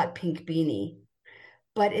hot pink beanie.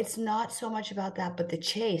 But it's not so much about that, but the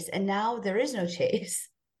chase. And now there is no chase.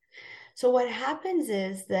 So what happens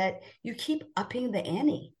is that you keep upping the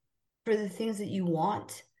ante for the things that you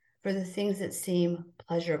want, for the things that seem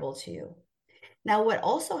pleasurable to you. Now, what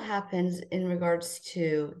also happens in regards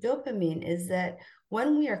to dopamine is that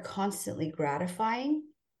when we are constantly gratifying,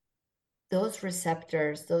 those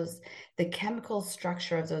receptors, the chemical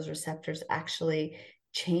structure of those receptors actually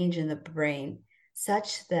change in the brain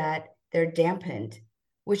such that they're dampened,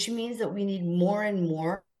 which means that we need more and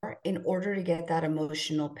more in order to get that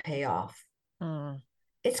emotional payoff. Mm.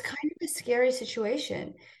 It's kind of a scary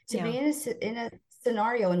situation to Yeah. be in a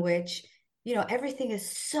scenario in which, you know, everything is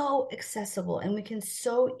so accessible and we can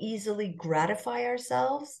so easily gratify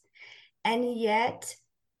ourselves, and yet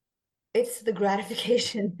it's the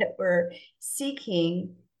gratification that we're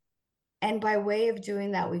seeking. And by way of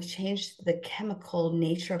doing that, we've changed the chemical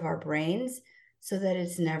nature of our brains so that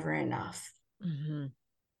it's never enough. Mm-hmm.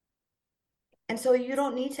 And so you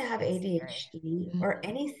don't need to have Scary. ADHD or Mm-hmm.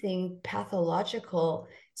 anything pathological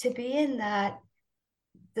to be in that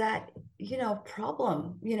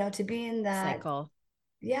problem, to be in that. Cycle.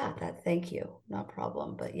 Yeah, that, thank you, not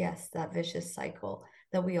problem, but yes, that vicious cycle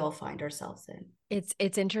that we all find ourselves in.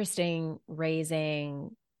 It's interesting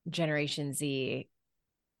raising Generation Z,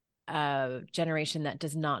 a generation that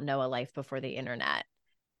does not know a life before the internet.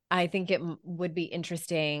 I think it would be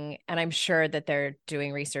interesting, and I'm sure that they're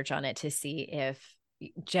doing research on it to see if,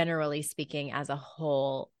 generally speaking, as a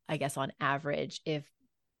whole, I guess on average, if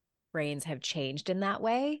brains have changed in that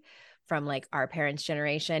way from like our parents'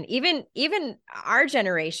 generation, even our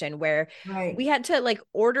generation, where Right. we had to like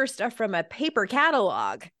order stuff from a paper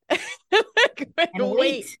catalog And and wait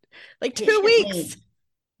wait like 2 weeks patiently.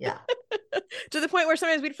 Yeah. to the point where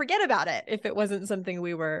sometimes we'd forget about it if it wasn't something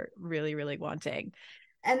we were really, really wanting.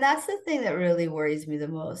 And that's the thing that really worries me the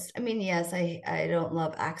most. I mean, yes, I don't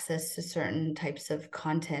love access to certain types of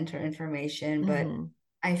content or information, but Mm-hmm.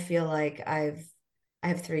 I feel like I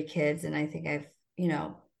have three kids, and I think I've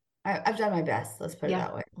done my best, let's put it Yeah.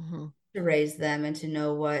 that way, Mm-hmm. to raise them and to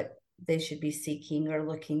know what they should be seeking or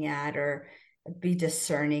looking at, or be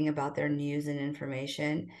discerning about their news and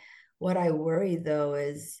information. What I worry though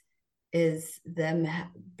is them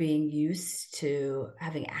being used to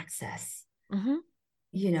having access, Mm-hmm.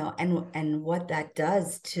 and what that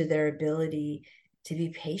does to their ability to be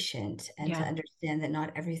patient and to Yeah. understand that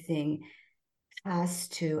not everything has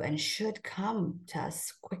to and should come to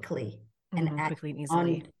us quickly and Mm-hmm. at Quickly and on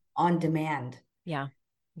easily. on demand. Yeah.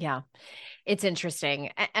 Yeah. It's interesting.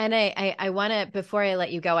 And I want to, before I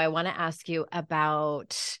let you go, I want to ask you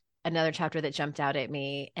about another chapter that jumped out at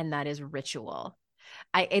me, and that is ritual.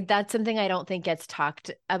 That's something I don't think gets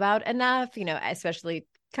talked about enough, especially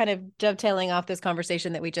kind of dovetailing off this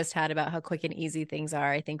conversation that we just had about how quick and easy things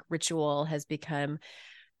are. I think ritual has become,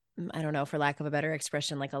 I don't know, for lack of a better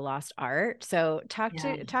expression, like a lost art. So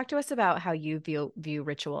Yeah. talk to us about how you view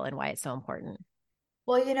ritual and why it's so important.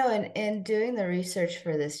 Well, in doing the research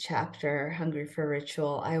for this chapter, Hungry for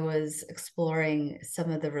Ritual, I was exploring some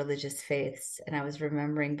of the religious faiths, and I was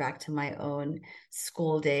remembering back to my own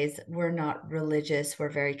school days. We're not religious, we're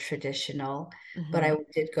very traditional, but Mm-hmm. I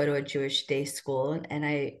did go to a Jewish day school, and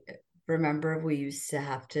I remember we used to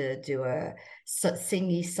have to do a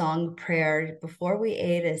singy song prayer before we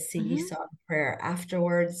ate, a singy Mm-hmm. song prayer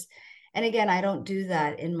afterwards. And again, I don't do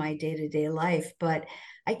that in my day-to-day life, but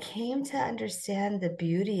I came to understand the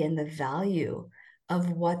beauty and the value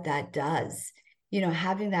of what that does.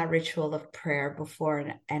 Having that ritual of prayer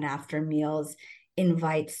before and after meals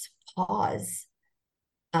invites pause,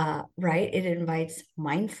 right? It invites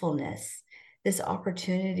mindfulness, this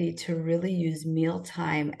opportunity to really use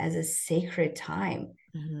mealtime as a sacred time,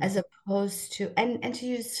 Mm-hmm. as opposed to, and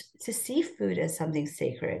to see food as something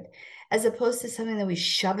sacred, as opposed to something that we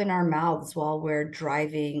shove in our mouths while we're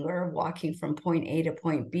driving or walking from point A to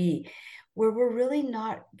point B, where we're really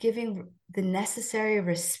not giving the necessary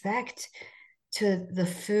respect to the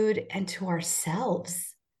food and to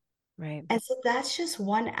ourselves. Right. And so that's just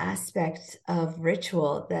one aspect of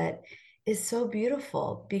ritual that is so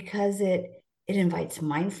beautiful, because it invites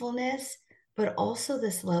mindfulness, but also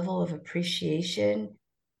this level of appreciation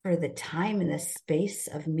for the time and the space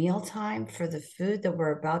of mealtime, for the food that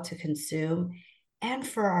we're about to consume, and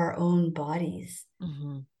for our own bodies.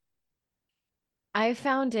 Mm-hmm. I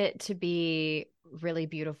found it to be really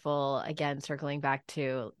beautiful, again, circling back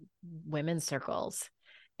to women's circles,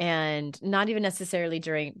 and not even necessarily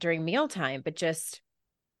during mealtime, but just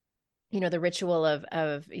the ritual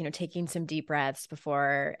of taking some deep breaths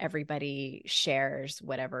before everybody shares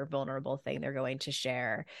whatever vulnerable thing they're going to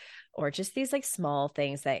share, or just these like small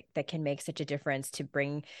things that can make such a difference to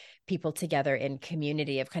bring people together in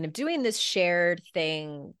community, of kind of doing this shared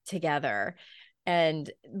thing together. And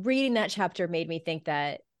reading that chapter made me think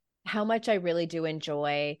that how much I really do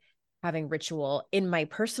enjoy having ritual in my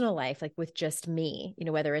personal life, like with just me,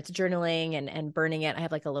 whether it's journaling and burning it. I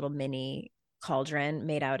have like a little mini cauldron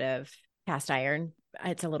made out of cast iron.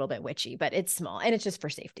 It's a little bit witchy, but it's small and it's just for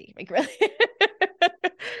safety, like really.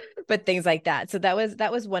 But things like that. So that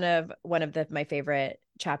was one of my favorite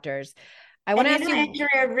chapters. I want And to ask you.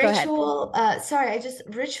 Andrea, Go ahead. ritual, sorry,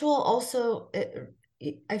 ritual also,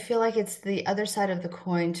 I feel like it's the other side of the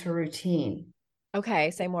coin to routine.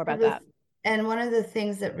 Okay, say more One about of the- that. And one of the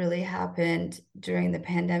things that really happened during the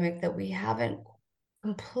pandemic that we haven't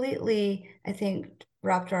completely, I think,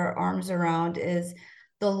 wrapped our arms around is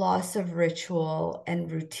the loss of ritual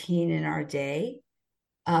and routine in our day.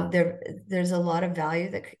 There's a lot of value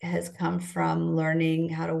that has come from learning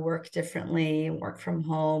how to work differently, work from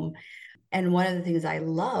home. And one of the things I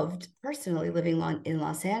loved personally living in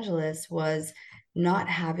Los Angeles was not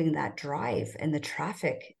having that drive and the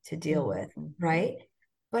traffic to deal with, Mm-hmm. right?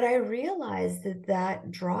 But I realized that that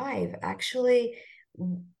drive actually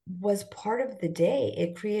was part of the day.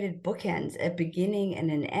 It created bookends, a beginning and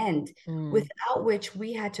an end, Mm, without which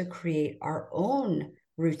we had to create our own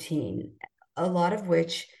routine, a lot of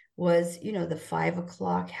which was, the 5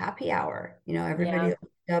 o'clock happy hour. Everybody yeah.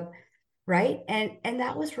 woke up, right? And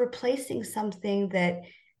that was replacing something that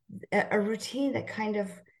a routine that kind of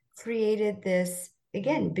created this,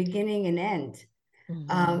 again, beginning and end.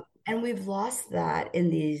 Mm-hmm. And we've lost that in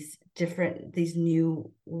these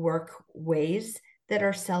new work ways that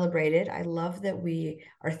are celebrated. I love that we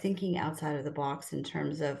are thinking outside of the box in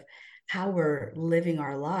terms of how we're living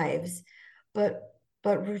our lives, but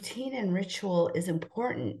routine and ritual is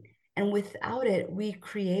important. And without it, we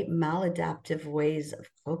create maladaptive ways of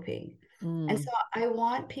coping. And so I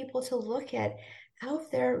want people to look at how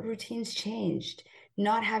have their routines changed.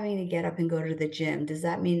 Not having to get up and go to the gym, does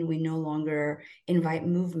that mean we no longer invite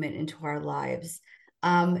movement into our lives?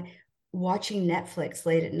 Um, Watching Netflix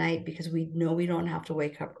late at night because we know we don't have to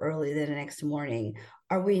wake up early the next morning.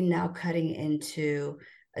 Are we now cutting into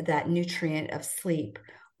that nutrient of sleep?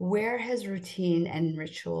 Where has routine and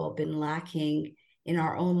ritual been lacking in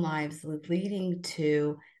our own lives, leading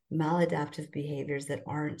to maladaptive behaviors that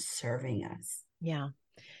aren't serving us? Yeah.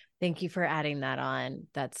 Thank you for adding that on.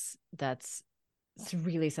 That's it's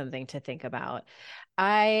really something to think about.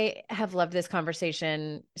 I have loved this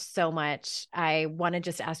conversation so much. I want to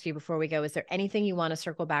just ask you before we go, is there anything you want to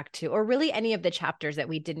circle back to, or really any of the chapters that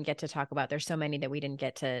we didn't get to talk about? There's so many that we didn't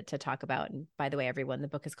get to talk about. And by the way, everyone, the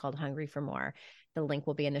book is called Hungry for More. The link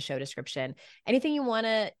will be in the show description. Anything you want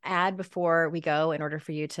to add before we go in order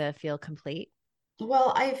for you to feel complete?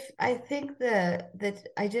 Well, I think that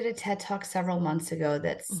I did a TED Talk several months ago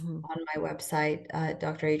that's Mm-hmm. on my website,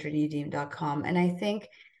 dradrianudim.com. And I think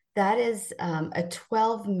that is a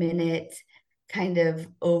 12-minute kind of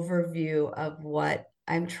overview of what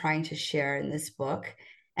I'm trying to share in this book.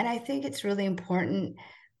 And I think it's really important.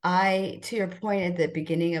 To your point at the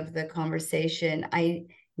beginning of the conversation, I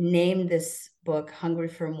named this book Hungry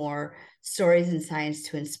for More: Stories in Science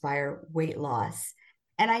to Inspire Weight Loss.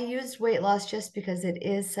 And I used weight loss just because it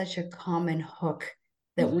is such a common hook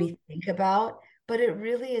that Mm-hmm. we think about, but it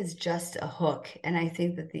really is just a hook. And I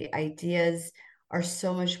think that the ideas are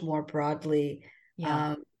so much more broadly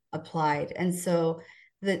Yeah. um, applied. And so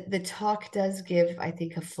the talk does give, I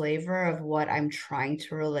think, a flavor of what I'm trying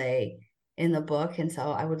to relay in the book. And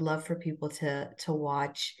so I would love for people to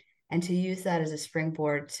watch and to use that as a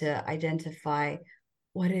springboard to identify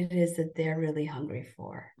what it is that they're really hungry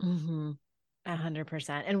for. Mm-hmm.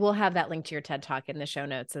 100%. And we'll have that link to your TED Talk in the show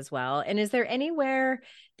notes as well. And is there anywhere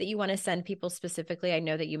that you want to send people specifically? I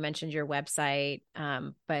know that you mentioned your website,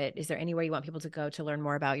 but is there anywhere you want people to go to learn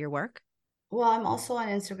more about your work? Well, I'm also on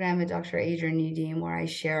Instagram at Dr. Adrienne Udim, where I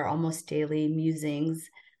share almost daily musings.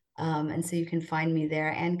 And so you can find me there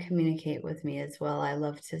and communicate with me as well. I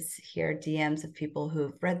love to hear DMs of people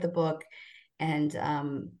who've read the book, and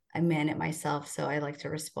I man it myself, so I like to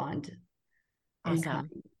respond in kind. Awesome.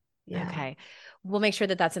 Yeah. Okay. We'll make sure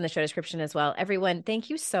that that's in the show description as well. Everyone, thank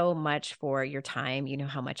you so much for your time. You know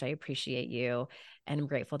how much I appreciate you, and I'm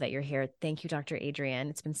grateful that you're here. Thank you, Dr. Adrienne.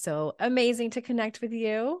 It's been so amazing to connect with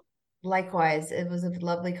you. Likewise, it was a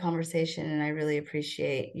lovely conversation, and I really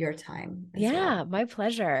appreciate your time as well. Yeah, my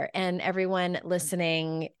pleasure. And everyone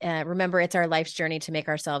listening, remember, it's our life's journey to make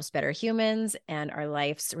ourselves better humans and our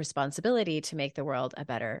life's responsibility to make the world a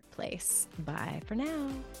better place. Bye for now.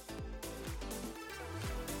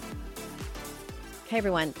 Hey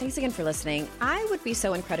everyone, thanks again for listening. I would be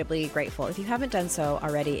so incredibly grateful if you haven't done so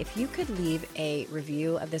already, if you could leave a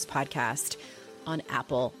review of this podcast on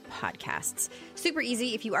Apple Podcasts. Super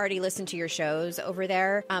easy if you already listen to your shows over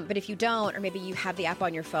there. But if you don't, or maybe you have the app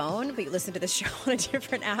on your phone, but you listen to the show on a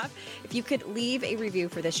different app, if you could leave a review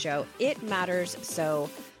for this show, it matters so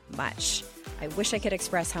much. I wish I could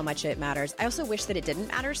express how much it matters. I also wish that it didn't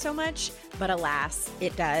matter so much, but alas,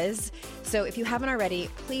 it does. So if you haven't already,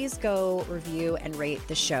 please go review and rate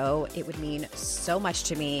the show. It would mean so much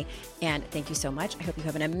to me. And thank you so much. I hope you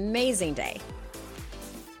have an amazing day.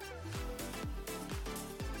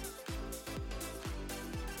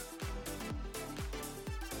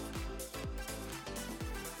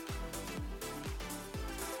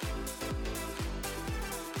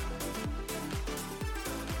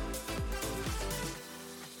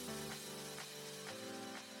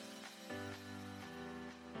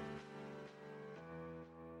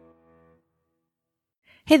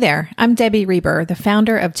 Hey there, I'm Debbie Reber, the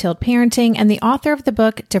founder of Tilt Parenting and the author of the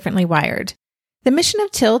book Differently Wired. The mission of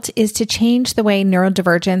Tilt is to change the way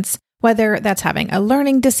neurodivergence, whether that's having a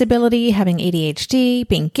learning disability, having ADHD,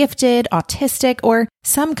 being gifted, autistic, or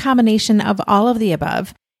some combination of all of the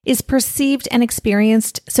above, is perceived and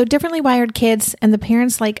experienced so differently wired kids and the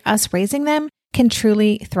parents like us raising them can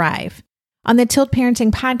truly thrive. On the Tilt Parenting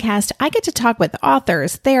podcast, I get to talk with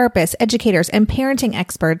authors, therapists, educators, and parenting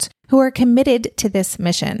experts who are committed to this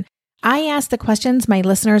mission. I ask the questions my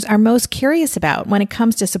listeners are most curious about when it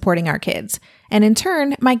comes to supporting our kids. And in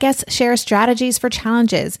turn, my guests share strategies for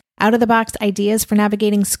challenges, out-of-the-box ideas for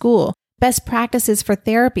navigating school, best practices for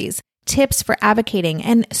therapies, tips for advocating,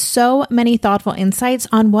 and so many thoughtful insights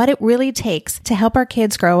on what it really takes to help our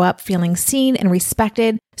kids grow up feeling seen and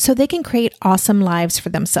respected so they can create awesome lives for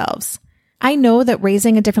themselves. I know that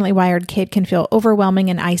raising a differently wired kid can feel overwhelming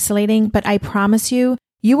and isolating, but I promise you,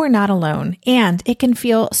 you are not alone, and it can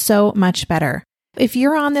feel so much better. If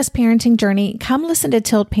you're on this parenting journey, come listen to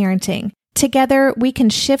Tilt Parenting. Together, we can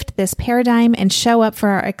shift this paradigm and show up for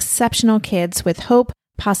our exceptional kids with hope,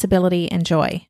 possibility, and joy.